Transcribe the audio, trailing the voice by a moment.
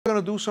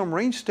to do some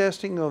range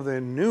testing of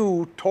the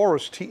new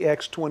Taurus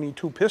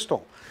TX22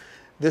 pistol.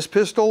 This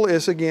pistol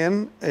is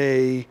again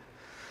a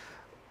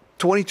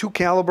 22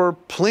 caliber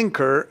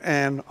plinker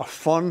and a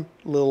fun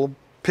little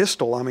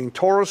pistol. I mean,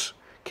 Taurus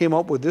came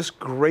up with this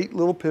great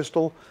little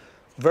pistol,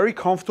 very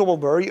comfortable,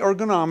 very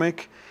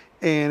ergonomic,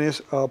 and is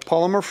a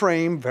polymer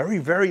frame, very,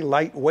 very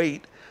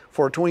lightweight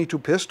for a 22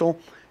 pistol.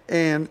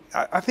 And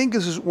I think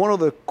this is one of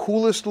the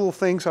coolest little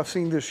things I've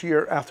seen this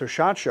year after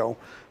SHOT Show,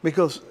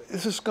 because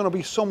this is going to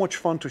be so much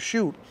fun to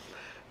shoot.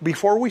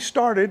 Before we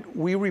started,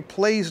 we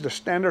replaced the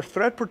standard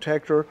thread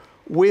protector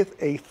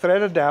with a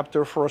thread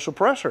adapter for a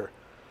suppressor.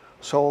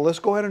 So let's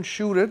go ahead and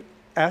shoot it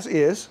as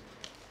is.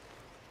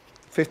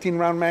 15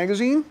 round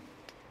magazine,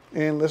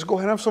 and let's go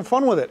ahead and have some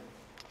fun with it.